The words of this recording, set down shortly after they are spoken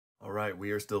right,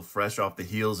 we are still fresh off the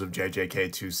heels of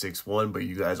JJK 261, but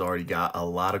you guys already got a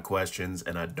lot of questions,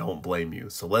 and I don't blame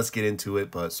you. So let's get into it,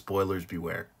 but spoilers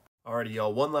beware. Alrighty,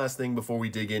 y'all, one last thing before we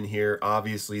dig in here.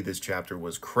 Obviously, this chapter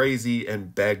was crazy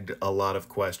and begged a lot of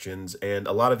questions, and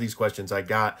a lot of these questions I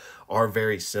got are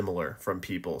very similar from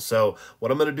people. So what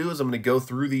I'm going to do is I'm going to go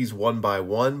through these one by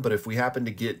one, but if we happen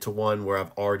to get to one where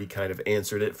I've already kind of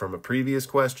answered it from a previous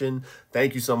question,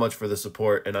 thank you so much for the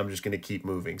support, and I'm just going to keep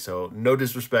moving. So no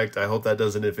disrespect, I hope that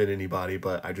doesn't offend anybody,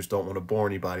 but I just don't want to bore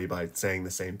anybody by saying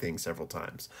the same thing several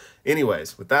times.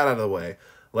 Anyways, with that out of the way,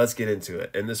 let's get into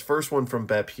it. And this first one from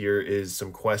Bep here is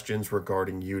some questions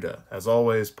regarding Yuta. As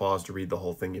always, pause to read the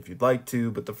whole thing if you'd like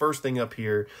to, but the first thing up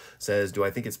here says, do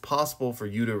I think it's possible for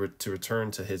Yuta to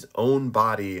return to his own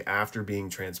body after being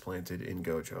transplanted in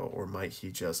Gojo, or might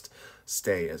he just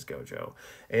stay as Gojo?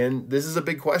 And this is a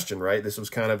big question, right? This was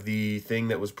kind of the thing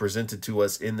that was presented to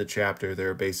us in the chapter. There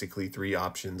are basically three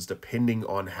options depending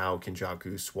on how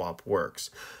kenjaku swap works.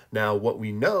 Now, what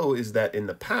we know is that in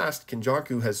the past,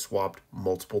 kenjaku has swapped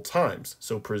multiple times.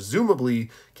 So presumably,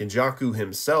 kenjaku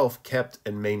himself kept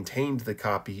and maintained the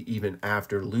copy even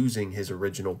after losing his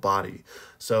original body.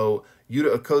 So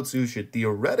Yuta Okkotsu should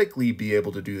theoretically be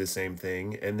able to do the same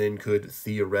thing and then could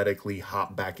theoretically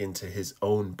hop back into his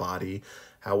own body.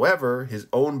 However, his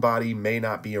own body may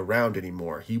not be around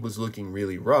anymore. He was looking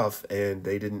really rough and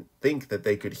they didn't think that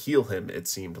they could heal him, it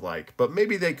seemed like. But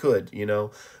maybe they could, you know.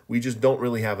 We just don't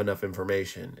really have enough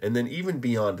information. And then even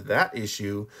beyond that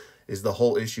issue is the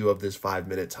whole issue of this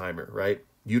 5-minute timer, right?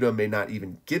 Yuta may not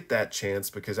even get that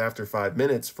chance because after 5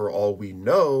 minutes, for all we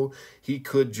know, he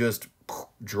could just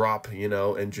drop, you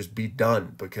know, and just be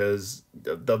done because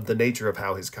of the nature of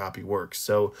how his copy works.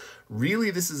 So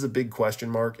really, this is a big question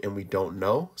mark and we don't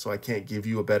know. So I can't give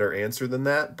you a better answer than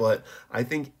that, but I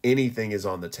think anything is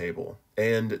on the table.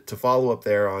 And to follow up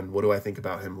there on what do I think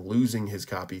about him losing his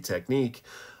copy technique,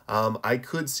 I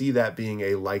could see that being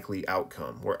a likely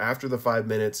outcome where after the 5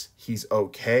 minutes, he's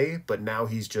okay, but now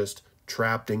he's just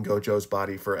trapped in Gojo's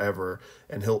body forever,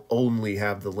 and he'll only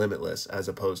have the limitless as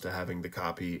opposed to having the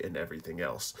copy and everything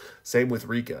else. Same with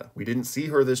Rika. We didn't see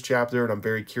her this chapter, and I'm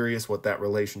very curious what that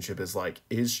relationship is like.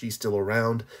 Is she still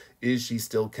around? Is she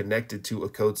still connected to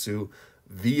Okkotsu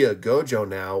via Gojo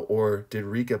now, or did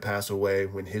Rika pass away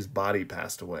when his body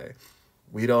passed away?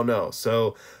 We don't know.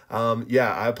 So,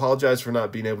 yeah, I apologize for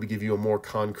not being able to give you a more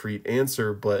concrete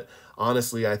answer, but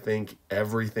honestly, I think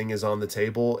everything is on the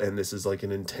table, and this is like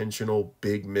an intentional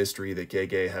big mystery that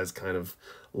Gege has kind of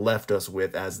left us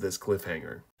with as this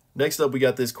cliffhanger. Next up, we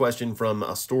got this question from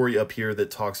a story up here that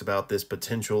talks about this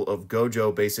potential of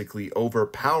Gojo basically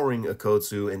overpowering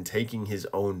Okkotsu and taking his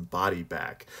own body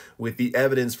back, with the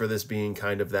evidence for this being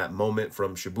kind of that moment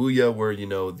from Shibuya where, you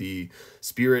know, the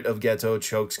spirit of Geto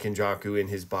chokes Kenjaku in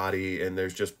his body, and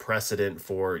there's just precedent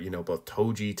for, you know, both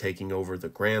Toji taking over the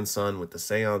grandson with the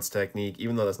seance technique,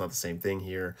 even though that's not the same thing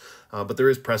here, but there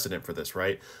is precedent for this,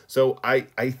 right? So I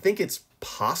think it's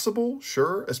possible,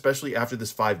 sure, especially after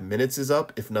this 5 minutes is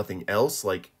up, if nothing else.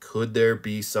 Like, could there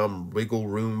be some wiggle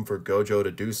room for Gojo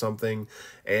to do something?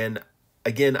 And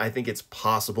again, I think it's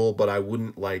possible, but I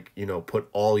wouldn't, like, you know, put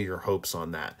all your hopes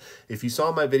on that. If you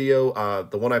saw my video,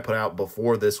 the one I put out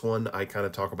before this one, I kind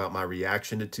of talk about my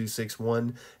reaction to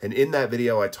 261. And in that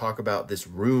video, I talk about this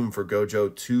room for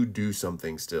Gojo to do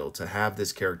something still, to have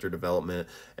this character development.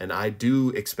 And I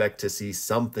do expect to see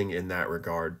something in that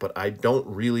regard, but I don't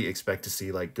really expect to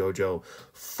see, like, Gojo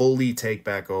fully take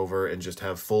back over and just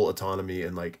have full autonomy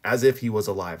and, like, as if he was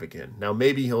alive again. Now,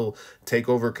 maybe he'll take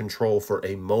over control for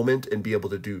a moment and be able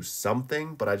to do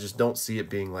something, but I just don't see it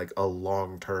being like a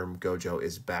long-term Gojo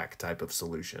is back type of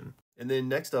solution. And then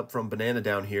next up from Banana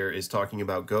down here is talking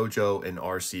about Gojo and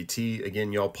RCT.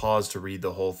 Again, y'all pause to read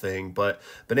the whole thing, but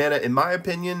Banana, in my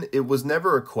opinion, it was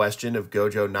never a question of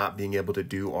Gojo not being able to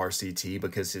do RCT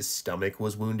because his stomach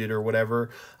was wounded or whatever.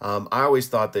 I always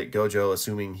thought that Gojo,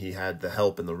 assuming he had the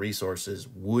help and the resources,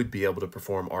 would be able to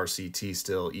perform RCT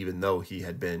still, even though he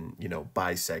had been, you know,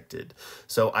 bisected.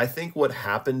 So I think what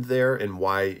happened there and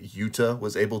why Yuta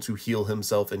was able to heal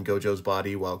himself in Gojo's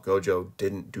body while Gojo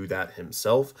didn't do that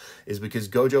himself is because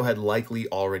Gojo had likely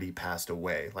already passed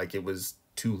away. Like, it was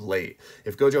too late.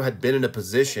 If Gojo had been in a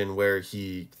position where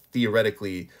he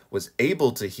theoretically was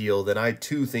able to heal, then I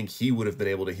too think he would have been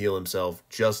able to heal himself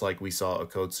just like we saw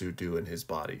Okkotsu do in his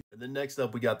body. And then next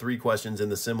up, we got 3 questions in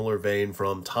the similar vein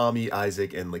from Tommy,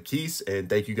 Isaac, and Lakis, and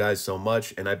thank you guys so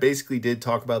much. And I basically did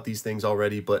talk about these things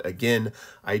already, but again,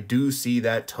 I do see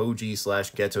that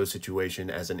Toji/Geto situation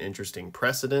as an interesting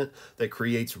precedent that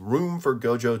creates room for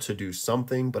Gojo to do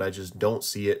something, but I just don't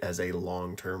see it as a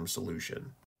long-term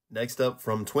solution. Next up,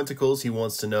 from Twinticles, he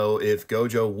wants to know if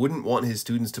Gojo wouldn't want his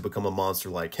students to become a monster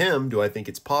like him, do I think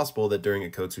it's possible that during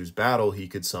Akotsu's battle, he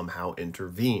could somehow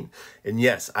intervene? And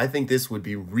yes, I think this would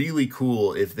be really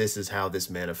cool if this is how this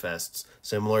manifests.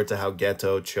 Similar to how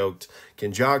Geto choked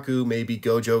Kenjaku, maybe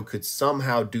Gojo could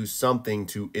somehow do something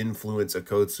to influence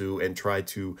Akotsu and try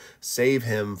to save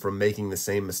him from making the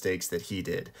same mistakes that he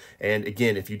did. And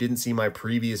again, if you didn't see my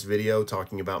previous video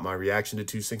talking about my reaction to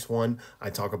 261, I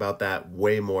talk about that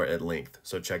way more at length,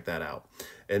 so check that out.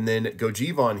 And then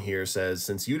Gojivon here says,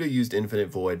 since Yuta used Infinite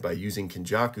Void by using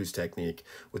Kenjaku's technique,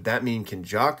 would that mean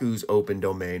Kenjaku's open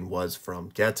domain was from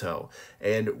Geto?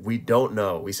 And we don't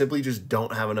know. We simply just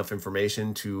don't have enough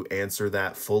information to answer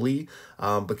that fully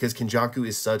because Kenjaku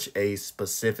is such a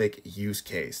specific use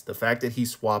case. The fact that he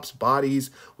swaps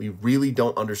bodies, we really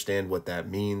don't understand what that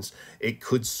means. It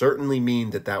could certainly mean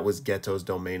that that was Geto's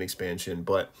domain expansion,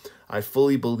 but I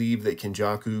fully believe that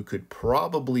Kenjaku could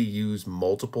probably use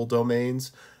multiple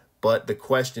domains, but the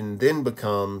question then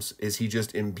becomes, is he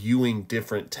just imbuing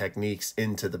different techniques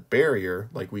into the barrier,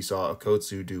 like we saw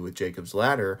Akotsu do with Jacob's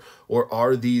Ladder, or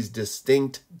are these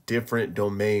distinct different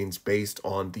domains based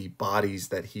on the bodies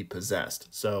that he possessed?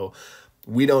 So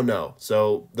we don't know.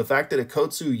 So the fact that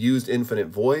Akotsu used Infinite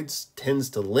Voids tends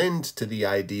to lend to the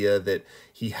idea that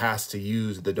he has to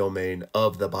use the domain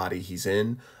of the body he's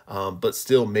in, but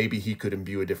still maybe he could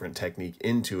imbue a different technique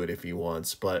into it if he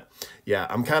wants. But yeah,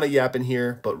 I'm kind of yapping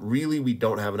here, but really we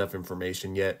don't have enough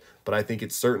information yet. But I think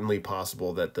it's certainly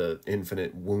possible that the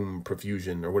Infinite Womb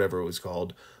Profusion, or whatever it was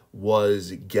called,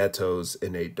 was Geto's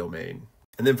innate domain.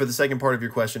 And then for the second part of your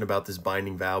question about this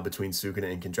binding vow between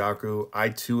Sukuna and Kenjaku, I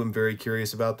too am very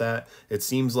curious about that. It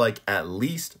seems like at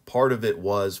least part of it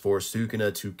was for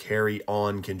Sukuna to carry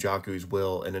on Kenjaku's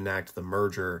will and enact the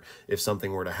merger if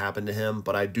something were to happen to him,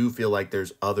 but I do feel like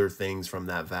there's other things from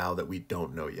that vow that we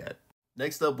don't know yet.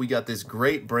 Next up, we got this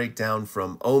great breakdown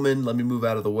from Omen. Let me move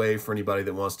out of the way for anybody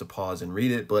that wants to pause and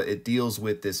read it, but it deals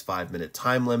with this 5-minute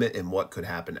time limit and what could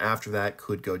happen after that.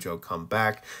 Could Gojo come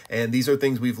back? And these are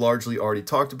things we've largely already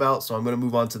talked about, so I'm going to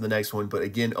move on to the next one. But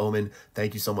again, Omen,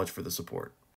 thank you so much for the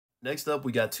support. Next up,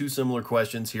 we got two similar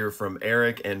questions here from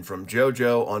Eric and from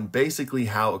Jojo on basically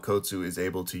how Akotsu is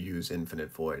able to use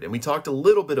Infinite Void. And we talked a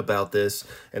little bit about this,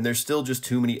 and there's still just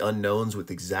too many unknowns with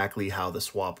exactly how the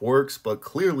swap works, but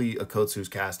clearly Akotsu's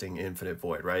casting Infinite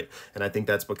Void, right? And I think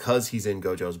that's because he's in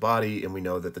Gojo's body, and we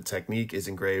know that the technique is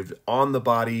engraved on the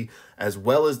body as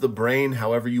well as the brain,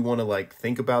 however you want to like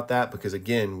think about that, because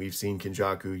again, we've seen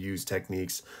Kenjaku use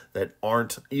techniques that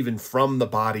aren't even from the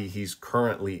body he's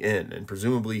currently in, and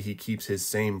presumably he keeps his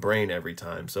same brain every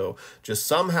time. So just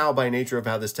somehow by nature of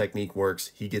how this technique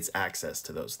works, he gets access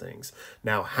to those things.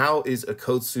 Now, how is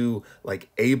Akotsu like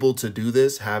able to do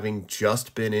this having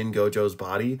just been in Gojo's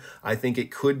body? I think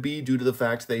it could be due to the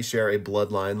fact they share a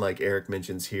bloodline like Eric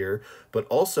mentions here, but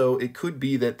also it could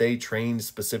be that they trained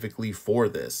specifically for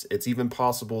this. It's even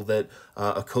possible that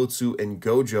Akotsu and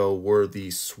Gojo were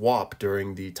the swap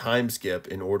during the time skip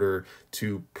in order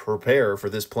to prepare for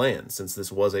this plan, since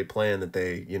this was a plan that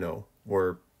they, you know,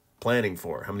 were planning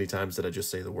for. How many times did I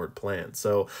just say the word plan?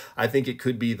 So I think it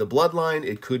could be the bloodline.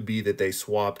 It could be that they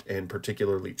swapped and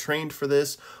particularly trained for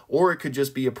this, or it could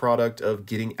just be a product of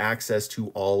getting access to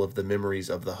all of the memories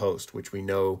of the host, which we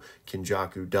know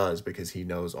Kenjaku does because he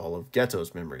knows all of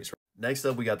Geto's memories. Next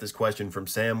up, we got this question from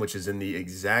Sam, which is in the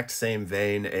exact same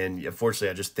vein, and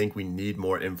unfortunately, I just think we need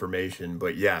more information.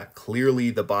 But yeah, clearly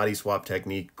the body swap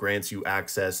technique grants you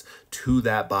access to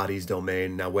that body's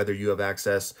domain. Now, whether you have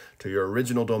access to your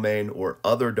original domain or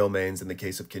other domains in the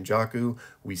case of Kenjaku,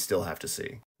 we still have to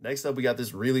see. Next up, we got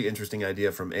this really interesting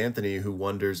idea from Anthony, who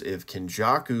wonders if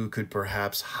Kenjaku could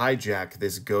perhaps hijack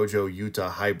this Gojo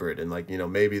Yuta hybrid. And like, you know,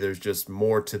 maybe there's just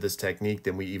more to this technique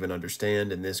than we even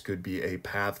understand, and this could be a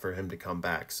path for him to come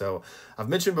back. So I've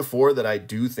mentioned before that I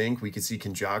do think we could see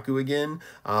Kenjaku again.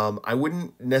 I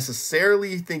wouldn't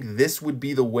necessarily think this would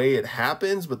be the way it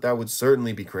happens, but that would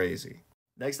certainly be crazy.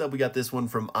 Next up, we got this one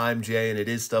from I'm Jay, and it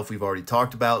is stuff we've already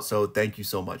talked about, so thank you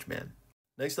so much, man.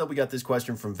 Next up, we got this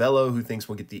question from Velo, who thinks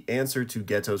we'll get the answer to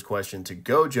Geto's question to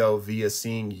Gojo via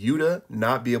seeing Yuta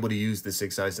not be able to use the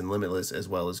Six Eyes and Limitless as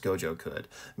well as Gojo could,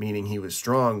 meaning he was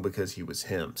strong because he was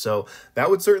him. So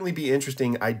that would certainly be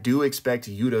interesting. I do expect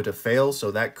Yuta to fail, so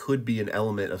that could be an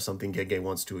element of something Gege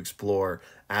wants to explore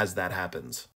as that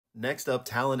happens. Next up,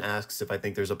 Talon asks if I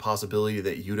think there's a possibility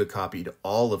that Yuta copied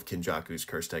all of Kenjaku's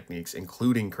curse techniques,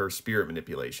 including curse spirit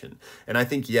manipulation. And I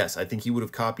think yes, I think he would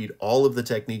have copied all of the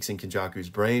techniques in Kenjaku's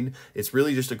brain. It's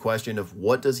really just a question of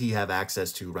what does he have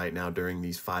access to right now during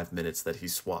these 5 minutes that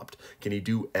he's swapped. Can he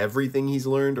do everything he's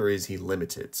learned, or is he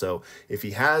limited? So if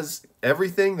he has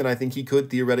everything, then I think he could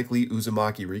theoretically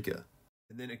Uzumaki Rika.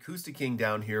 And then Acoustic King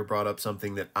down here brought up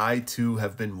something that I too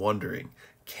have been wondering.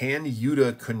 Can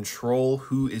Yuta control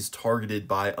who is targeted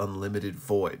by Unlimited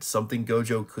Void? Something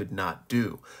Gojo could not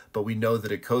do. But we know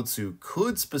that Akotsu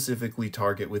could specifically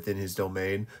target within his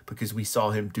domain because we saw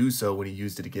him do so when he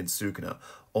used it against Sukuna,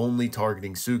 only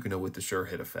targeting Sukuna with the sure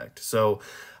hit effect. So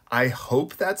I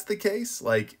hope that's the case,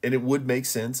 and it would make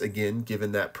sense, again,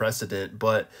 given that precedent,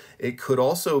 but it could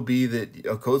also be that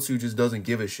Okotsu just doesn't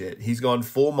give a shit. He's gone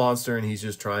full monster and he's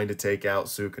just trying to take out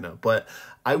Sukuna, but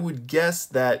I would guess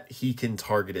that he can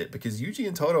target it because Yuji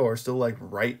and Todo are still,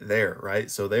 right there, right?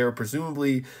 So they are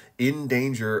presumably in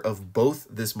danger of both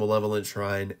this Malevolent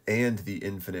Shrine and the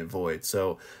Infinite Void,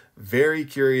 so very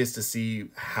curious to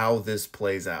see how this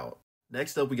plays out.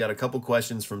 Next up, we got a couple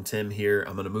questions from Tim here.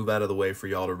 I'm going to move out of the way for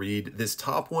y'all to read. This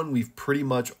top one we've pretty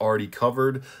much already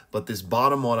covered, but this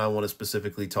bottom one I want to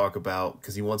specifically talk about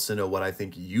because he wants to know what I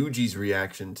think Yuji's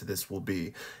reaction to this will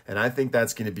be. And I think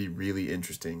that's going to be really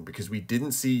interesting because we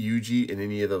didn't see Yuji in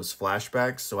any of those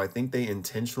flashbacks, so I think they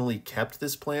intentionally kept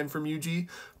this plan from Yuji,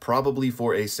 probably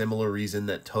for a similar reason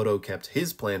that Todo kept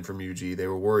his plan from Yuji. They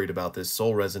were worried about this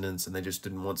soul resonance and they just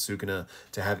didn't want Sukuna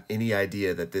to have any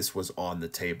idea that this was on the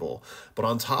table. But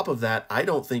on top of that, I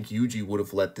don't think Yuji would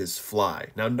have let this fly.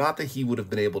 Now, not that he would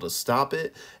have been able to stop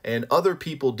it, and other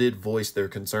people did voice their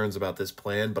concerns about this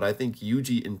plan, but I think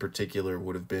Yuji in particular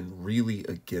would have been really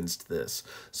against this.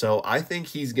 So I think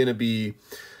he's going to be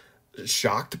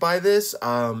shocked by this.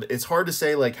 It's hard to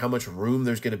say how much room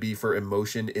there's going to be for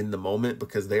emotion in the moment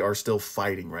because they are still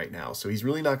fighting right now. So he's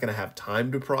really not going to have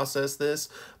time to process this,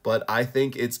 but I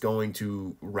think it's going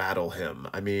to rattle him.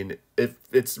 I mean,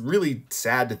 it's really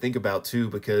sad to think about too,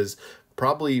 because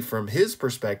probably from his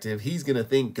perspective, he's going to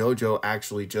think Gojo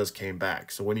actually just came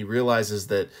back. So when he realizes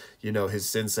that, his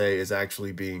sensei is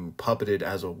actually being puppeted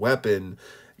as a weapon,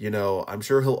 I'm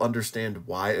sure he'll understand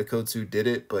why Akotsu did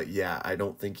it, but yeah, I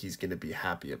don't think he's going to be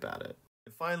happy about it.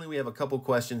 And finally, we have a couple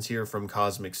questions here from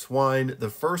Cosmic Swine.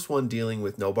 The first one dealing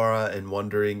with Nobara and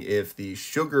wondering if the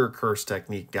sugar curse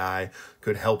technique guy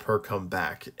could help her come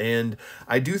back. And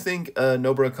I do think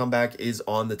Nobara comeback is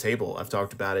on the table. I've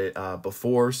talked about it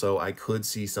before, so I could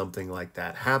see something like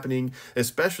that happening,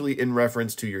 especially in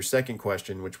reference to your second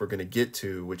question, which we're going to get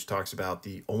to, which talks about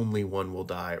the only one will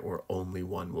die or only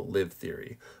one will live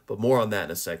theory. But more on that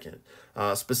in a second.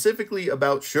 Specifically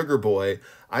about Sugar Boy,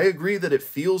 I agree that it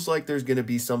feels like there's going to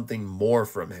be something more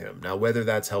from him. Now, whether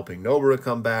that's helping Nobara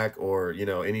come back or,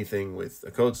 anything with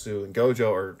Akotsu and Gojo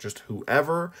or just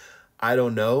whoever, I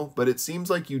don't know. But it seems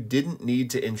like you didn't need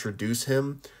to introduce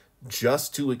him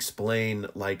just to explain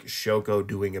Shoko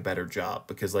doing a better job,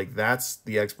 because that's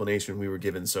the explanation we were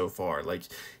given so far.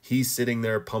 He's sitting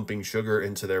there pumping sugar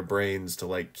into their brains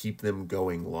to keep them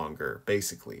going longer,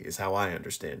 basically, is how I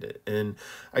understand it. And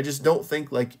I just don't think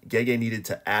Gege needed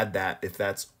to add that if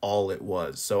that's all it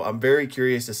was. So I'm very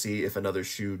curious to see if another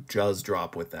shoe does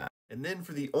drop with that. And then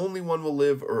for the only one will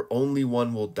live or only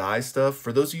one will die stuff,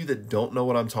 for those of you that don't know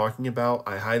what I'm talking about,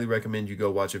 I highly recommend you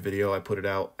go watch a video. I put it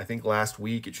out, I think last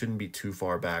week. It shouldn't be too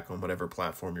far back on whatever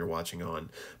platform you're watching on.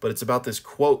 But it's about this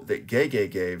quote that Gege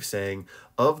gave saying,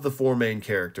 of the four main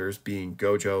characters, being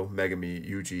Gojo, Megumi,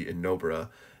 Yuji, and Nobara,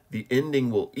 the ending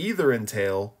will either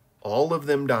entail all of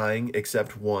them dying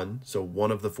except one, so one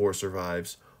of the four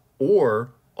survives,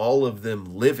 or all of them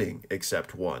living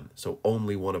except one, so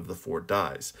only one of the four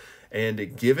dies.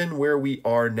 And given where we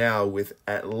are now with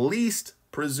at least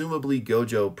presumably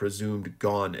Gojo presumed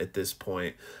gone at this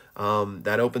point,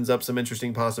 that opens up some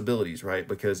interesting possibilities, right?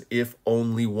 Because if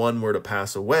only one were to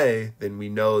pass away, then we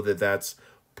know that that's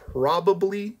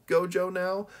probably Gojo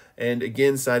now. And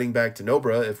again, citing back to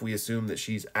Nobara, if we assume that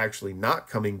she's actually not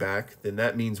coming back, then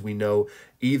that means we know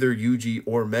either Yuji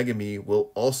or Megumi will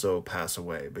also pass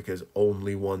away because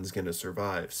only one's going to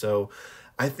survive. So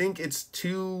I think it's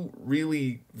too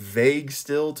really vague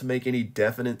still to make any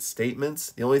definite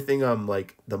statements. The only thing I'm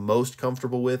the most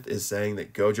comfortable with is saying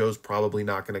that Gojo's probably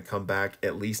not going to come back,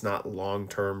 at least not long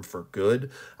term for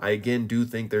good. I again do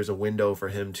think there's a window for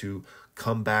him to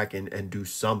come back and do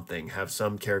something, have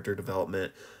some character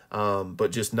development,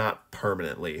 but just not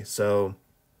permanently. So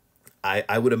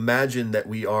I would imagine that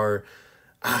we are,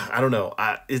 I don't know.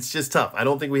 It's just tough. I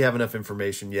don't think we have enough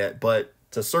information yet, but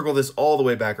To circle this all the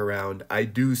way back around, I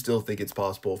do still think it's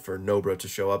possible for Nobra to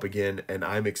show up again, and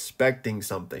I'm expecting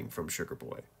something from Sugar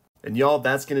Boy. And y'all,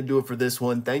 that's going to do it for this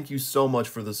one. Thank you so much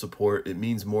for the support. It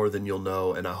means more than you'll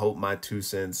know, and I hope my 2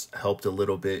 cents helped a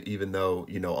little bit, even though,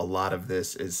 you know, a lot of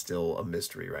this is still a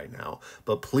mystery right now.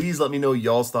 But please let me know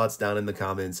y'all's thoughts down in the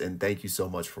comments, and thank you so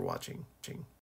much for watching.